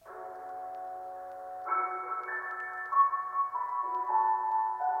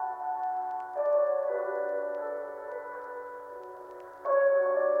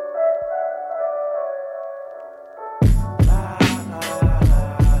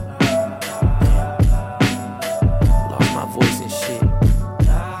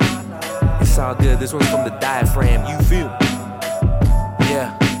This one's from the diaphragm, you feel me?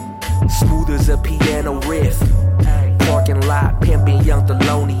 Yeah, smooth as a piano riff. Parking lot, pimping young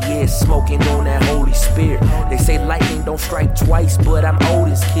Thelonious, smoking on that Holy Spirit. They say lightning don't strike twice, but I'm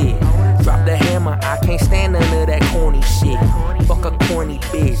oldest kid. Drop the hammer, I can't stand none of that corny shit. Fuck a corny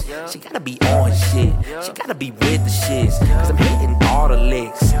bitch, she gotta be on shit. She gotta be with the shits, cause I'm hitting all the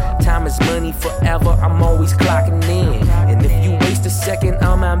licks. Time is money forever, I'm always clocking in. And if you waste a second,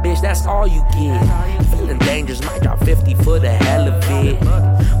 I'm out, bitch, that's all you get. Feeling dangerous, might drop 50 for the hell of it.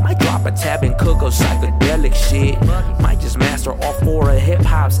 Might drop a tab and cook up psychedelic shit. Might just master all four of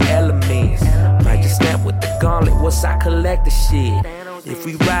hip-hop's elements. Might just snap with the gauntlet once I collect the shit. If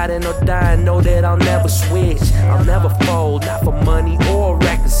we riding or dying, know that I'll never switch. I'll never fold, not for money or a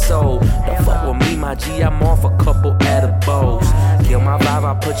record sold. Don't fuck with me, my G, I'm off a couple edibles. Kill my vibe,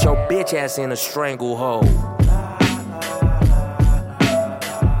 I put your bitch ass in a stranglehold.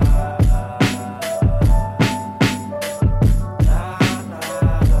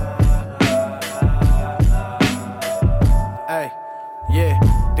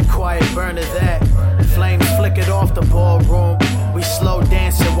 Burn of that. Flames flickered off the ballroom. We slow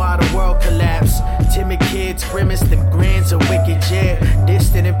dancing while the world collapsed. Timid kids grimace, them grins are wicked, yeah.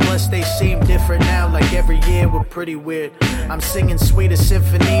 Distant and plus they seem different now. Like every year we're pretty weird. I'm singing sweeter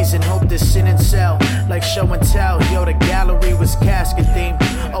symphonies and hope this sin and sell. Like show and tell, yo, the gallery was casket themed.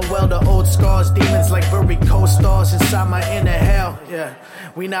 Oh well, the old scars, demons like buried co-stars inside my inner hell, yeah.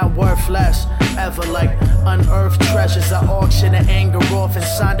 We not worth less, ever like unearthed treasures. I auction the anger off and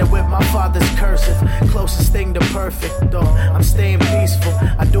signed it with my father's cursive. Closest thing to perfect, though I'm staying peaceful.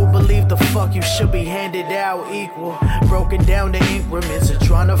 I do believe the fuck you should be handed out equal. Broken down to increments and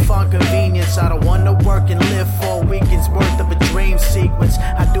trying to find convenience. I don't wanna work and live 4 weekends worth of a dream sequence.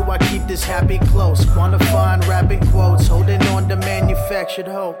 How do I keep this happy close? Quantifying rapping quotes, holding on to manufactured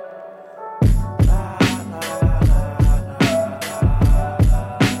hope.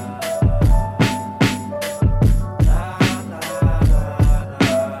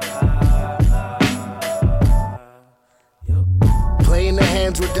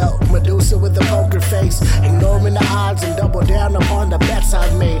 Were dealt, Medusa with a poker face, ignoring the odds and double down upon the bets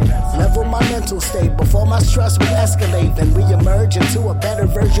I've made. Level my mental state before my stress would escalate, then re-emerge into a better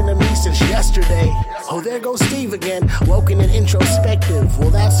version of me since yesterday. Oh, there goes Steve again, woken and introspective.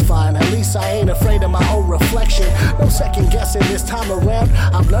 Well, that's fine, at least I ain't afraid of my own reflection. No second guessing this time around,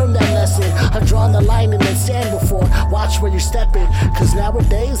 I've learned that lesson. I've drawn the line in the sand before, watch where you're stepping. Cause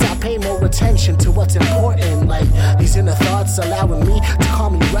nowadays I pay more attention to what's important. Like these inner thoughts allowing me to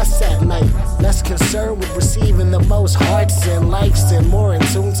calm me rest at night. Less concerned with receiving the most hearts and likes, and more in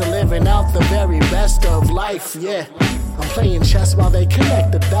tune to living out the very best of life, yeah. I'm playing chess while they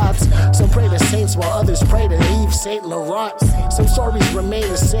connect the dots. Some pray to saints while others pray to Eve Saint Laurent. Some stories remain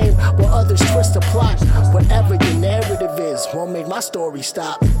the same while others twist the plot. Whatever your narrative is won't make my story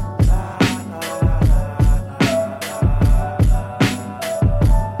stop.